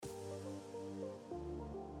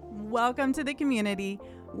Welcome to the community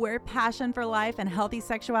where passion for life and healthy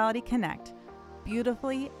sexuality connect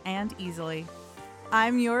beautifully and easily.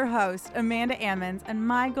 I'm your host, Amanda Ammons, and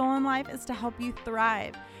my goal in life is to help you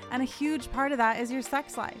thrive. And a huge part of that is your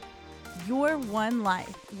sex life. Your one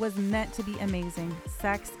life was meant to be amazing,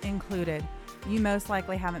 sex included. You most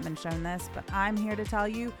likely haven't been shown this, but I'm here to tell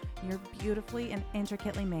you you're beautifully and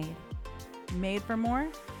intricately made. Made for more,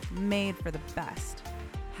 made for the best.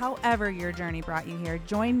 However your journey brought you here,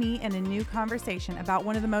 join me in a new conversation about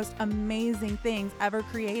one of the most amazing things ever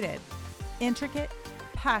created: intricate,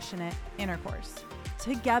 passionate intercourse.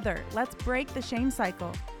 Together, let's break the shame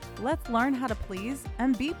cycle. Let's learn how to please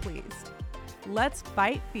and be pleased. Let's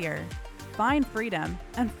fight fear, find freedom,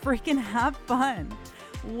 and freaking have fun.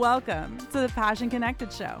 Welcome to the Passion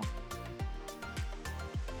Connected Show.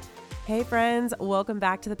 Hey friends, welcome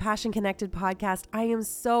back to the Passion Connected podcast. I am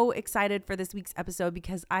so excited for this week's episode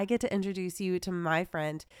because I get to introduce you to my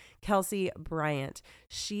friend, Kelsey Bryant.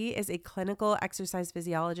 She is a clinical exercise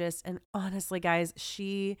physiologist, and honestly, guys,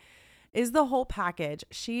 she is the whole package.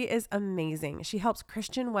 She is amazing. She helps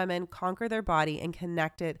Christian women conquer their body and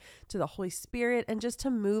connect it to the Holy Spirit and just to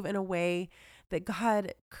move in a way that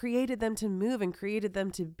God created them to move and created them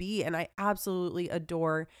to be. And I absolutely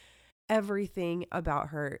adore everything about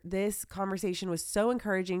her. This conversation was so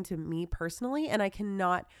encouraging to me personally, and I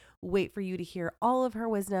cannot wait for you to hear all of her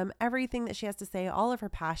wisdom, everything that she has to say, all of her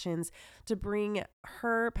passions, to bring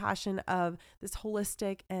her passion of this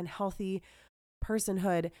holistic and healthy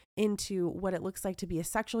personhood into what it looks like to be a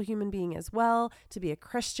sexual human being as well, to be a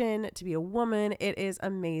Christian, to be a woman. It is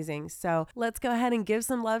amazing. So let's go ahead and give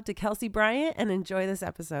some love to Kelsey Bryant and enjoy this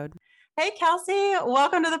episode. Hey, Kelsey,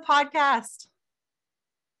 welcome to the podcast.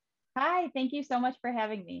 Hi, thank you so much for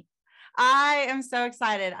having me. I am so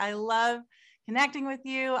excited. I love connecting with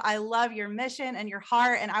you. I love your mission and your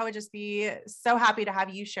heart. And I would just be so happy to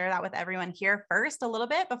have you share that with everyone here first a little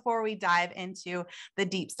bit before we dive into the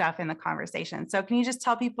deep stuff in the conversation. So can you just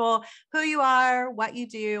tell people who you are, what you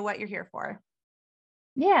do, what you're here for?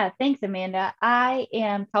 Yeah, thanks, Amanda. I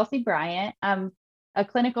am Kelsey Bryant. I'm a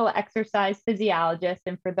clinical exercise physiologist.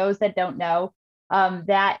 And for those that don't know,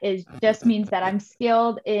 that is just means that I'm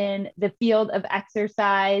skilled in the field of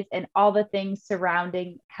exercise and all the things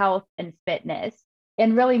surrounding health and fitness.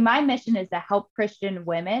 And really, my mission is to help Christian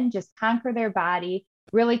women just conquer their body,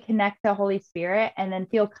 really connect to Holy Spirit, and then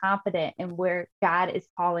feel confident in where God is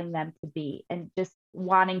calling them to be, and just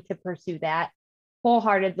wanting to pursue that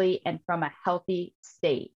wholeheartedly and from a healthy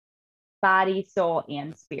state, body, soul,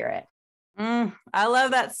 and spirit. I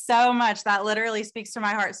love that so much. That literally speaks to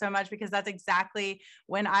my heart so much, because that's exactly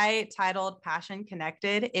when I titled Passion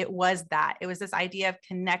Connected. It was this idea of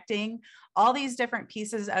connecting all these different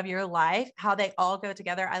pieces of your life, how they all go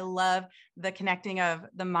together. I love the connecting of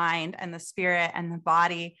the mind and the spirit and the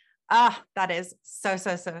body. That is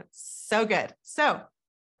so good. So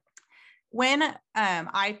when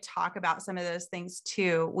I talk about some of those things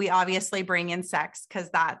too, we obviously bring in sex because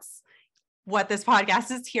that's what this podcast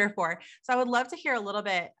is here for. So I would love to hear a little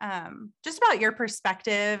bit just about your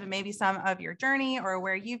perspective, maybe some of your journey or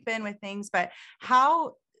where you've been with things, but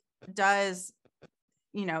how does,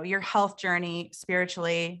 your health journey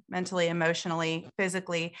spiritually, mentally, emotionally,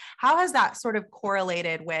 physically, how has that sort of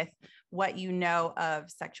correlated with what you know of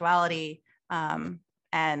sexuality and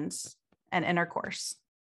intercourse?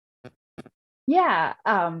 Yeah,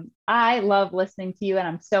 I love listening to you, and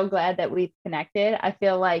I'm so glad that we've connected. I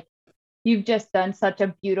feel like you've just done such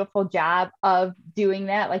a beautiful job of doing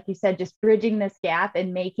that. Like you said, just bridging this gap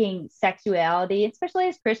and making sexuality, especially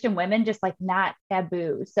as Christian women, just like not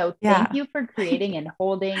taboo. So thank you for creating and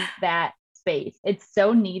holding that space. It's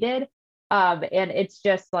so needed. And it's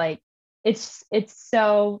just like, it's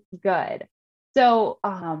so good. So,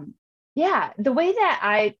 yeah, the way that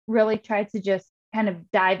I really try to just kind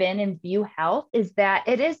of dive in and view health is that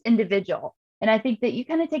it is individual. And I think that you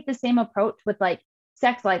kind of take the same approach with like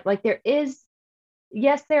sex life. Like there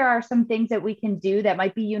are some things that we can do that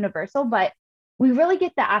might be universal, but we really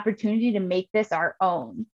get the opportunity to make this our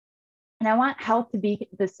own. And I want health to be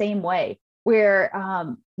the same way, where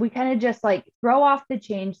we kind of just like throw off the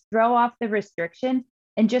change, throw off the restriction,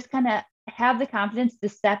 and just kind of have the confidence to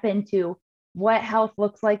step into what health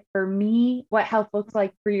looks like for me, what health looks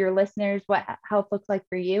like for your listeners, what health looks like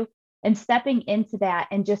for you, and stepping into that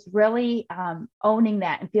and just really owning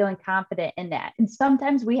that and feeling confident in that. And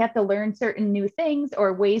sometimes we have to learn certain new things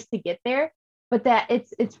or ways to get there, but that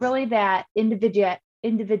it's really that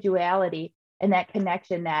individuality and that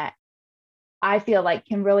connection that I feel like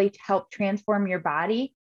can really help transform your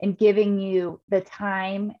body and giving you the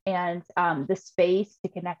time and the space to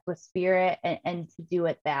connect with spirit and to do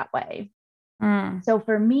it that way. So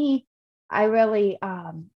for me, I really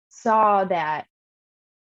saw that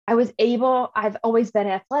I've always been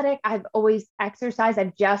athletic. I've always exercised.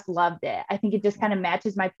 I've just loved it. I think it just kind of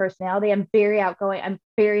matches my personality. I'm very outgoing. I'm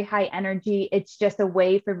very high energy. It's just a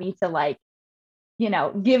way for me to like,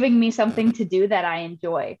 giving me something to do that I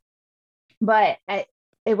enjoy. But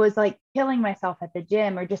it was like killing myself at the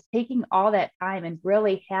gym or just taking all that time and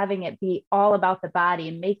really having it be all about the body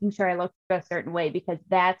and making sure I looked a certain way because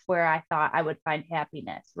that's where I thought I would find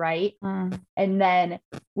happiness. Right. And then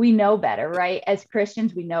we know better, right? As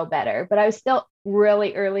Christians, we know better, but I was still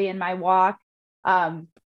really early in my walk. And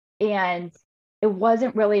it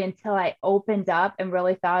wasn't really until I opened up and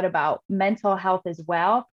really thought about mental health as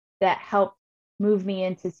well that helped move me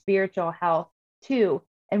into spiritual health too.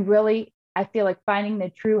 And really, I feel like finding the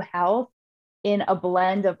true health in a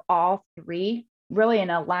blend of all three, really an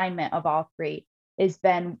alignment of all three, has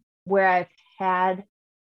been where I've had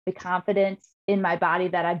the confidence in my body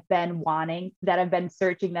that I've been wanting, that I've been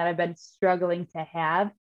searching, that I've been struggling to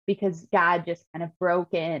have, because God just kind of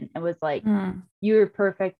broke in and was like, you're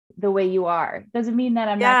perfect the way you are. Doesn't mean that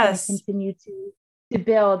I'm not going to continue to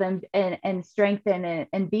build and strengthen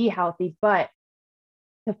and be healthy, but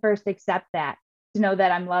to first accept that, to know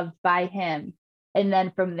that I'm loved by him. And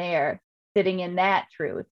then from there, sitting in that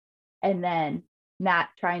truth and then not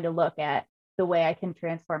trying to look at the way I can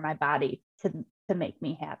transform my body to make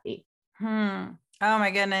me happy. Oh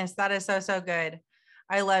my goodness. That is so, so good.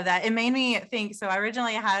 I love that. It made me think. So I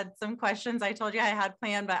originally had some questions I told you I had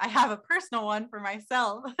planned, but I have a personal one for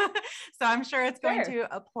myself. So I'm sure it's going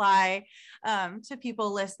to apply to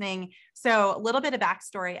people listening. So a little bit of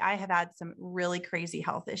backstory. I have had some really crazy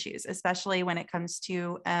health issues, especially when it comes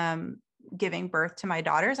to giving birth to my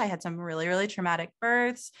daughters. I had some really, really traumatic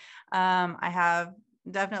births. I have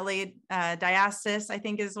definitely diastasis, I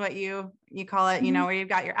think is what you call it, where you've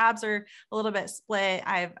got your abs are a little bit split.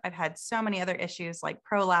 I've had so many other issues like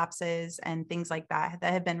prolapses and things like that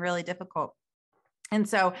have been really difficult. And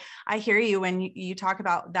so I hear you when you talk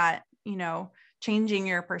about that, changing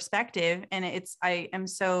your perspective. And I am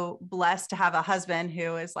so blessed to have a husband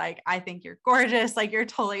who is like, I think you're gorgeous. Like, you're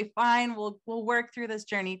totally fine. We'll work through this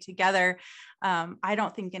journey together. I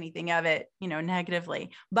don't think anything of it, negatively,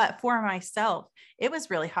 but for myself, it was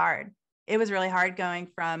really hard. It was really hard going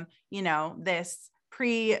from, this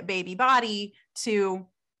pre-baby body to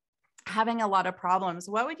having a lot of problems.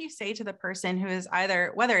 What would you say to the person who is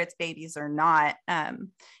either, whether it's babies or not,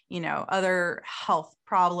 other health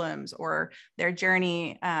problems or their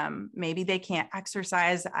journey, maybe they can't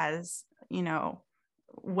exercise as,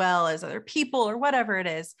 well as other people or whatever it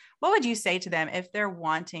is. What would you say to them if they're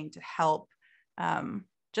wanting to help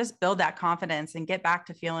just build that confidence and get back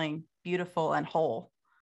to feeling beautiful and whole?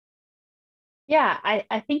 Yeah,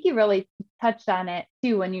 I think you really touched on it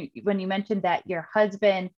too when you mentioned that your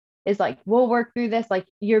husband is like, we'll work through this, like,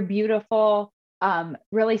 you're beautiful,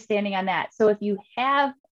 really standing on that. So if you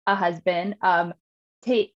have a husband, I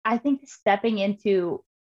think stepping into,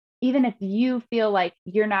 even if you feel like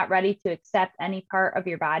you're not ready to accept any part of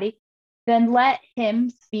your body, then let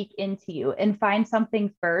him speak into you and find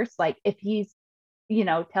something first. Like if he's,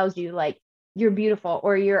 tells you like, you're beautiful,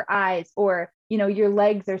 or your eyes, or, your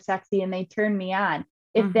legs are sexy and they turn me on.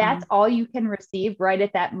 If that's all you can receive right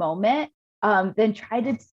at that moment, then try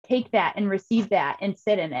to take that and receive that and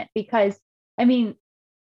sit in it. Because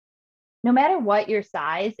no matter what your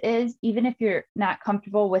size is, even if you're not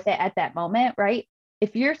comfortable with it at that moment, right?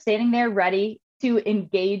 If you're standing there ready to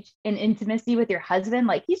engage in intimacy with your husband,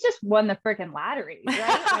 like, he's just won the freaking lottery,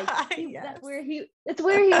 right? Like, Yes. It's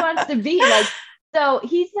where he wants to be. Like, so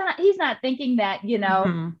he's not thinking that,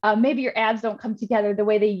 maybe your abs don't come together the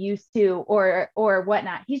way they used to or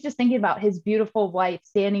whatnot. He's just thinking about his beautiful wife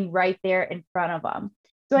standing right there in front of him.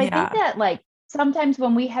 So I think that, like, sometimes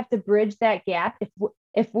when we have to bridge that gap,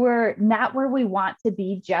 if we're not where we want to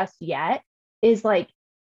be just yet, is like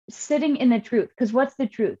sitting in the truth. Because what's the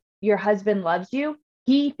truth? Your husband loves you.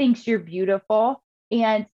 He thinks you're beautiful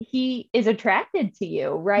and he is attracted to you,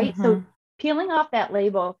 right? So peeling off that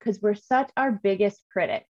label, because we're such our biggest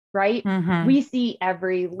critic, right? We see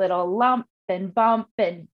every little lump and bump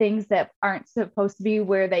and things that aren't supposed to be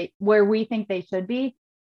where we think they should be,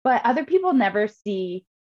 but other people never see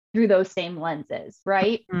through those same lenses,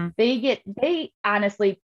 right? They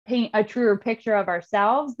honestly paint a truer picture of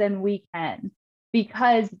ourselves than we can,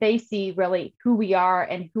 because they see really who we are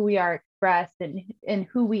and who we are expressed and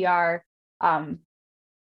who we are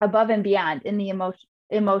above and beyond in the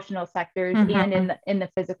emotional sectors and in the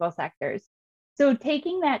physical sectors. So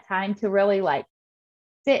taking that time to really like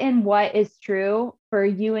sit in what is true for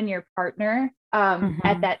you and your partner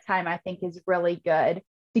at that time, I think is really good.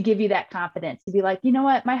 to give you that confidence to be like, you know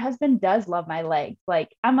what, my husband does love my legs.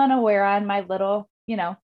 Like I'm going to wear on my little,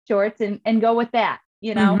 shorts and go with that,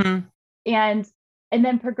 Mm-hmm. and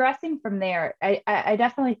then progressing from there. I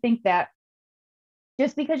definitely think that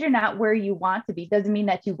just because you're not where you want to be doesn't mean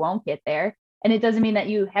that you won't get there. And it doesn't mean that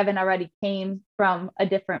you haven't already came from a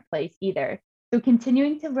different place either. So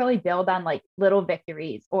continuing to really build on like little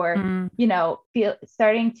victories or, Mm-hmm.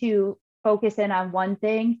 starting to focus in on one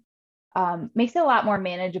thing makes it a lot more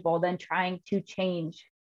manageable than trying to change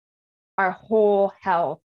our whole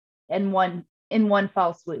health in one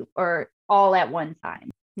fell swoop or all at one time.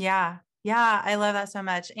 Yeah. Yeah. I love that so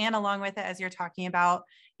much. And along with it, as you're talking about,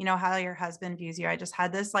 how your husband views you, I just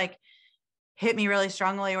had this like hit me really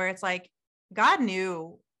strongly where it's like, God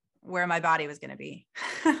knew where my body was going to be.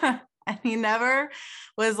 And he never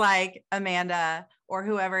was like, Amanda or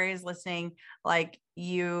whoever is listening, like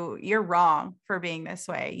you're wrong for being this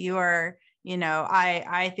way. You are,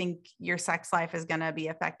 I think your sex life is going to be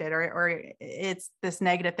affected or it's this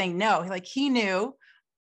negative thing. No, like he knew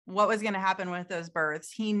what was going to happen with those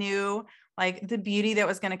births. He knew like the beauty that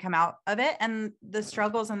was going to come out of it and the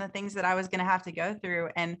struggles and the things that I was going to have to go through.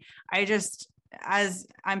 And I just, as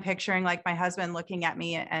I'm picturing like my husband looking at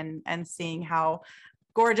me and seeing how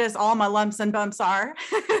gorgeous all my lumps and bumps are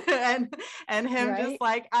and him Right? just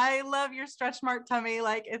like, I love your stretch mark tummy.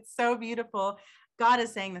 Like, it's so beautiful. God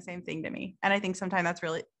is saying the same thing to me. And I think sometimes that's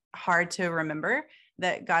really hard to remember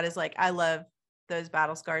that God is like, I love those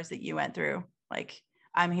battle scars that you went through. Like,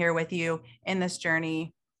 I'm here with you in this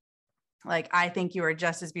journey. Like, I think you are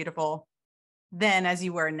just as beautiful then as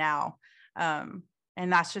you were now. And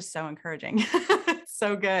that's just so encouraging. It's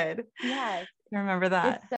so good. Yes. Remember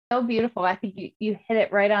that. It's so beautiful. I think you hit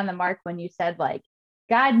it right on the mark when you said like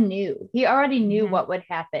God knew. He already knew Mhm. what would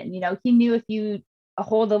happen. He knew if you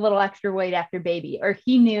hold a little extra weight after baby, or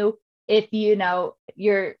he knew if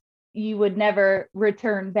you would never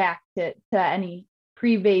return back to any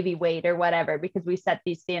pre-baby weight or whatever, because we set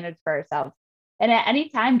these standards for ourselves. And at any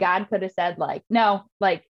time God could have said like, no,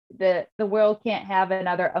 like the world can't have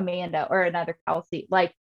another Amanda or another Kelsey.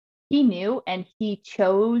 Like he knew, and he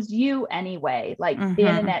chose you anyway, like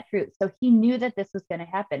stand in Mhm. that truth. So he knew that this was going to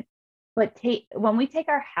happen. But when we take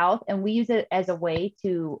our health and we use it as a way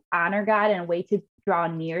to honor God and a way to draw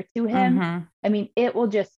near to him, Mhm. I mean, it will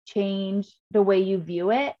just change the way you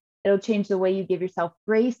view it. It'll change the way you give yourself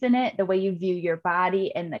grace in it, the way you view your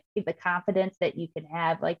body, and the confidence that you can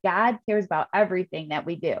have. Like God cares about everything that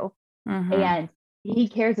we do. Mhm. And he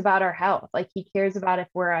cares about our health. Like he cares about if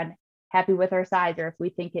we're unhappy with our size or if we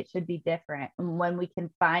think it should be different. And when we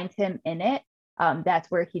can find him in it,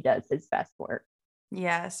 that's where he does his best work.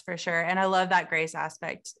 Yes, for sure. And I love that grace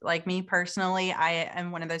aspect. Like me personally, I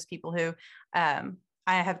am one of those people who,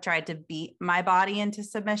 I have tried to beat my body into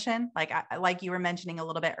submission. Like you were mentioning a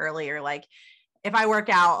little bit earlier, like if I work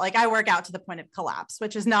out, like I work out to the point of collapse,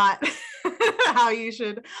 which is not how you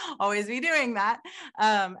should always be doing that.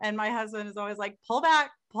 And my husband is always like, pull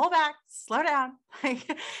back, slow down.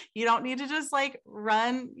 Like you don't need to just like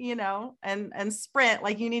run, and sprint.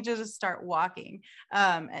 Like you need to just start walking.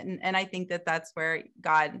 And I think that that's where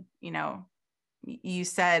God, you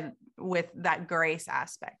said with that grace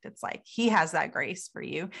aspect, it's like he has that grace for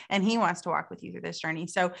you and he wants to walk with you through this journey.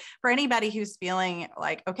 So for anybody who's feeling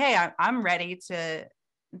like, okay, I'm ready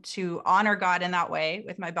to honor God in that way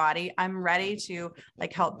with my body, I'm ready to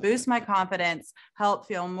like help boost my confidence, help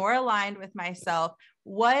feel more aligned with myself,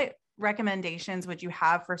 what recommendations would you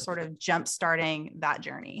have for sort of jump starting that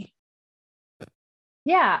journey?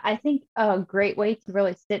 Yeah, I think a great way to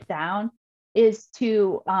really sit down is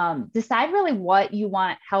to decide really what you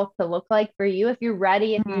want health to look like for you. If you're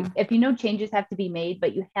ready, Mhm. if you know changes have to be made,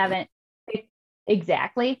 but you haven't picked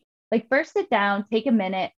exactly, like first sit down, take a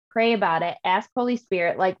minute, pray about it, ask Holy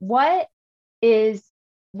Spirit, like what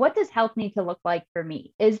does health need to look like for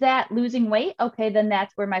me? Is that losing weight? Okay, then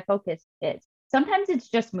that's where my focus is. Sometimes it's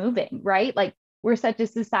just moving, right? Like we're such a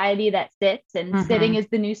society that sits, and sitting Mhm. is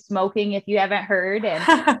the new smoking, if you haven't heard.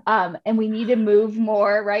 And we need to move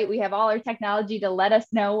more, right? We have all our technology to let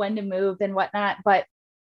us know when to move and whatnot,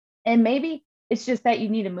 and maybe it's just that you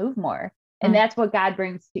need to move more, and Mhm. that's what God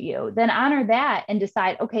brings to you. Then honor that and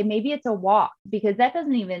decide, okay, maybe it's a walk, because that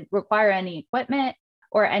doesn't even require any equipment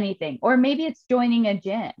or anything. Or maybe it's joining a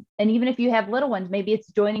gym. And even if you have little ones, maybe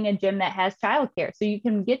it's joining a gym that has childcare so you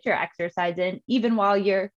can get your exercise in even while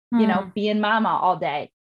you're, Mhm. being mama all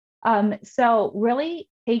day. So really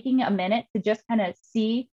taking a minute to just kind of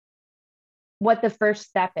see what the first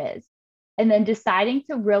step is, and then deciding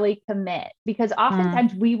to really commit, because Mhm.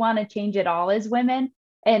 oftentimes we want to change it all as women,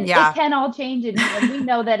 and it Yeah. can all change, and we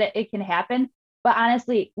know that it can happen. But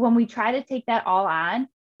honestly, when we try to take that all on,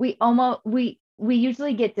 we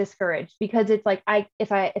usually get discouraged because it's like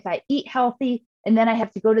if I eat healthy and then I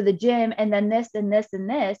have to go to the gym and then this and this and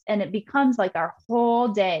this, and it becomes like our whole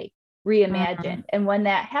day reimagined. And when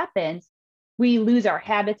that happens, we lose our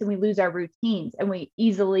habits and we lose our routines and we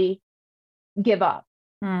easily give up.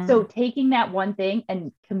 So taking that one thing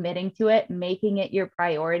and committing to it, making it your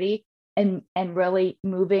priority, and really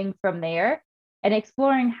moving from there and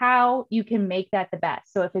exploring how you can make that the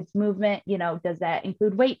best. So if it's movement, does that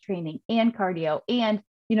include weight training and cardio? And,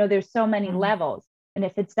 there's so many levels. And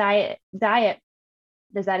if it's diet,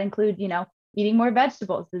 does that include, eating more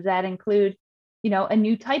vegetables? Does that include, a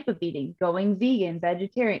new type of eating, going vegan,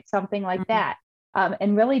 vegetarian, something like that?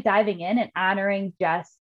 And really diving in and honoring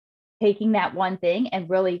just taking that one thing and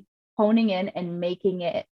really honing in and making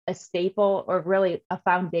it a staple or really a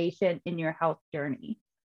foundation in your health journey.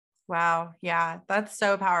 Wow. Yeah. That's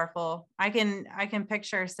so powerful. I can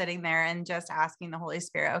picture sitting there and just asking the Holy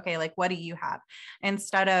Spirit, okay, like, what do you have?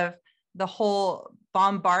 Instead of the whole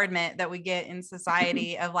bombardment that we get in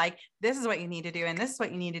society of like, this is what you need to do. And this is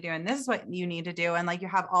what you need to do. And this is what you need to do. And like, you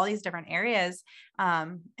have all these different areas.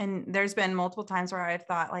 And there's been multiple times where I've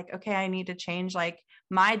thought like, okay, I need to change like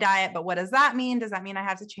my diet, but what does that mean? Does that mean I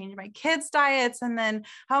have to change my kids' diets? And then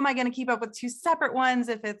how am I going to keep up with two separate ones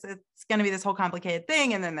if it's going to be this whole complicated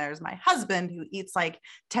thing? And then there's my husband who eats like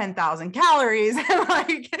 10,000 calories. And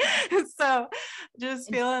like, so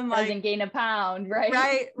just feeling like doesn't gain a pound,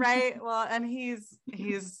 right? Right. Well, and he's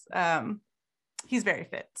very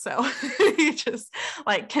fit. So he just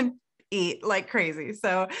like can eat like crazy.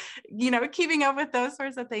 So, keeping up with those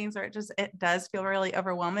sorts of things where it does feel really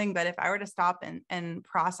overwhelming. But if I were to stop and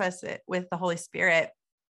process it with the Holy Spirit,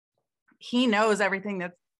 he knows everything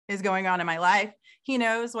that is going on in my life. He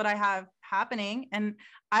knows what I have happening. And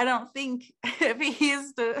I don't think if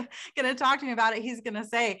he's going to talk to me about it, he's going to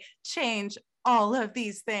say, change all of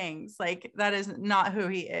these things. Like, that is not who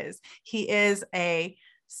he is. He is a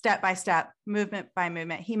step by step, movement by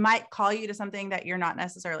movement. He might call you to something that you're not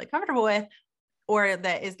necessarily comfortable with, or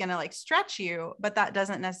that is going to like stretch you, but that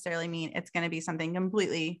doesn't necessarily mean it's going to be something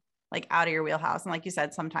completely like out of your wheelhouse. And like you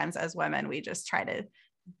said, sometimes as women, we just try to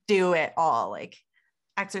do it all, like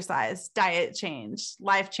exercise, diet change,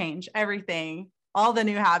 life change, everything, all the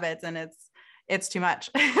new habits. And it's too much.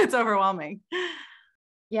 It's overwhelming.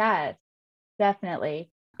 Yes, definitely.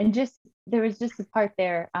 And there was just a part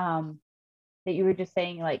there, that you were just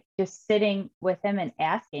saying, like just sitting with him and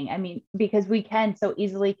asking. I mean, because we can so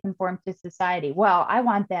easily conform to society. Well, I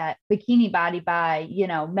want that bikini body by,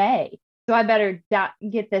 May. So I better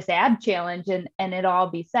get this ab challenge and it'll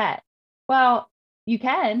all be set. Well, you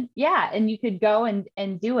can, yeah. And you could go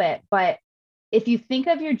and do it. But if you think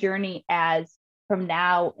of your journey as from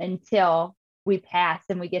now until we pass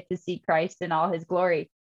and we get to see Christ in all his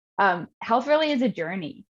glory, health really is a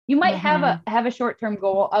journey. You might have a short-term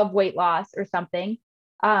goal of weight loss or something.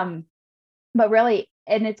 But really,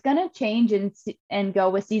 and it's going to change and go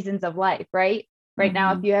with seasons of life, right? Right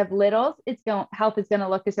now, if you have littles, health is going to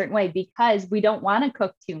look a certain way because we don't want to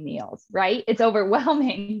cook 2 meals, right? It's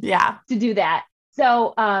overwhelming to do that.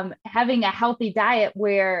 So having a healthy diet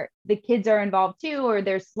where the kids are involved too, or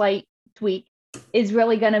there's slight tweak, is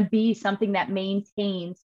really going to be something that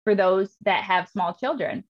maintains for those that have small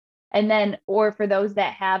children. And then, or for those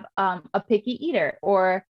that have a picky eater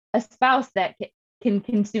or a spouse that can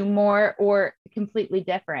consume more or completely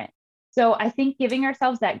different. So I think giving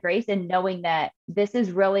ourselves that grace and knowing that this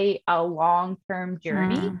is really a long-term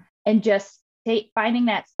journey and just finding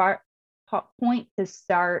that point to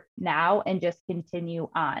start now and just continue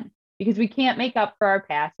on, because we can't make up for our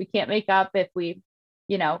past. We can't make up if we,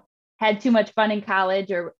 had too much fun in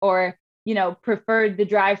college or preferred the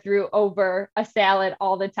drive-through over a salad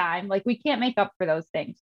all the time. Like, we can't make up for those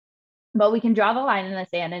things, but we can draw the line in the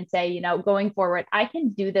sand and say, going forward, I can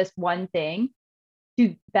do this one thing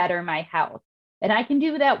to better my health. And I can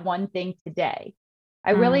do that one thing today.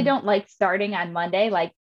 I really don't like starting on Monday.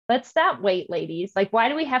 Like, let's stop wait, ladies. Like, why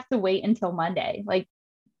do we have to wait until Monday? Like,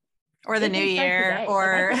 or the new year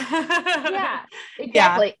or yeah,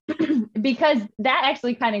 exactly. Yeah. Because that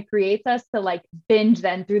actually kind of creates us to like binge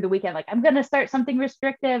then through the weekend. Like, I'm going to start something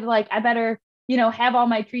restrictive. Like, I better, have all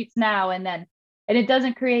my treats now. And it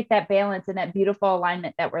doesn't create that balance and that beautiful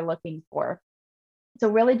alignment that we're looking for. So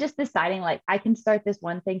really just deciding like, I can start this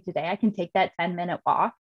one thing today. I can take that 10-minute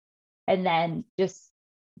walk, and then just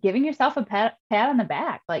giving yourself a pat on the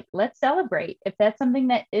back. Like, let's celebrate. If that's something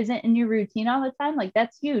that isn't in your routine all the time, like,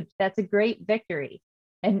 that's huge. That's a great victory.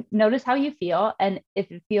 And notice how you feel. And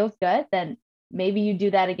if it feels good, then maybe you do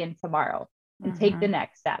that again tomorrow and take the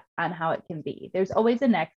next step on how it can be. There's always a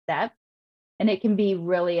next step, and it can be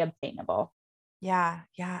really obtainable. Yeah.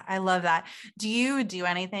 Yeah. I love that. Do you do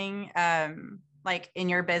anything, like in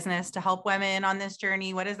your business to help women on this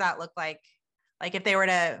journey? What does that look like? Like if they were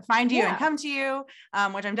to find you and come to you,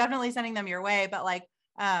 which I'm definitely sending them your way, but like,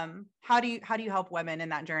 how do you help women in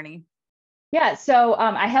that journey? Yeah. So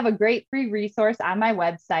I have a great free resource on my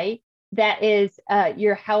website that is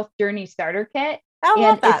your health journey starter kit. I And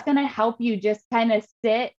love it's that. going to help you just kind of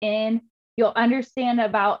sit in, you'll understand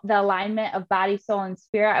about the alignment of body, soul, and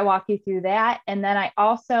spirit. I walk you through that. And then I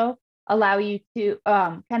also allow you to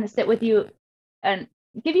kind of sit with you and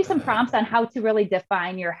give you some prompts on how to really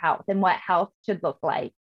define your health and what health should look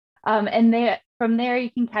like. And there, from there,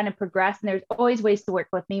 you can kind of progress. And there's always ways to work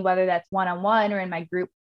with me, whether that's one-on-one or in my group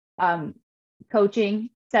coaching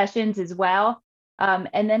sessions as well.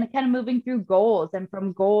 And then kind of moving through goals and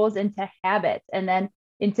from goals into habits and then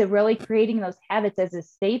into really creating those habits as a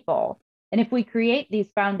staple. And if we create these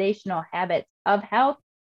foundational habits of health,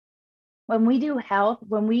 when we do health,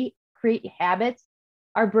 when we create habits,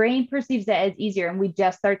 our brain perceives that as easier and we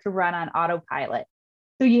just start to run on autopilot.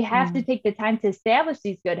 So you have to take the time to establish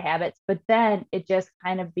these good habits, but then it just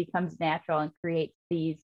kind of becomes natural and creates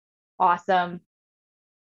these awesome,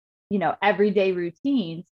 everyday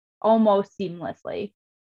routines almost seamlessly.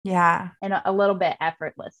 Yeah. And a little bit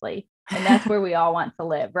effortlessly. And that's where we all want to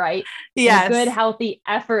live, right? Yes. In a good, healthy,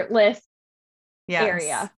 effortless yes.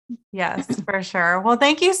 area. Yes, for sure. Well,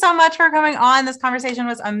 thank you so much for coming on. This conversation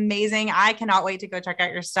was amazing. I cannot wait to go check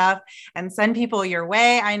out your stuff and send people your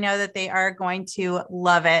way. I know that they are going to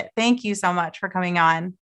love it. Thank you so much for coming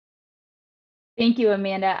on. Thank you,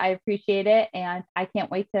 Amanda. I appreciate it. And I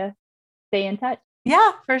can't wait to stay in touch.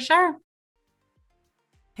 Yeah, for sure.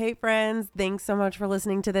 Hey friends, thanks so much for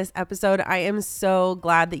listening to this episode. I am so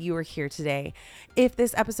glad that you were here today. If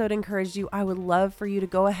this episode encouraged you, I would love for you to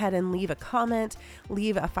go ahead and leave a comment,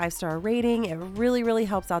 leave a 5-star rating. It really, really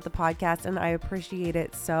helps out the podcast and I appreciate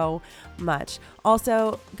it so much.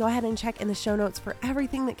 Also, go ahead and check in the show notes for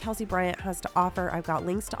everything that Kelsey Bryant has to offer. I've got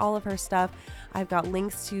links to all of her stuff. I've got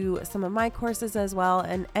links to some of my courses as well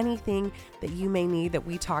and anything that you may need that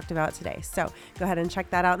we talked about today. So go ahead and check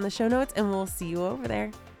that out in the show notes and we'll see you over there.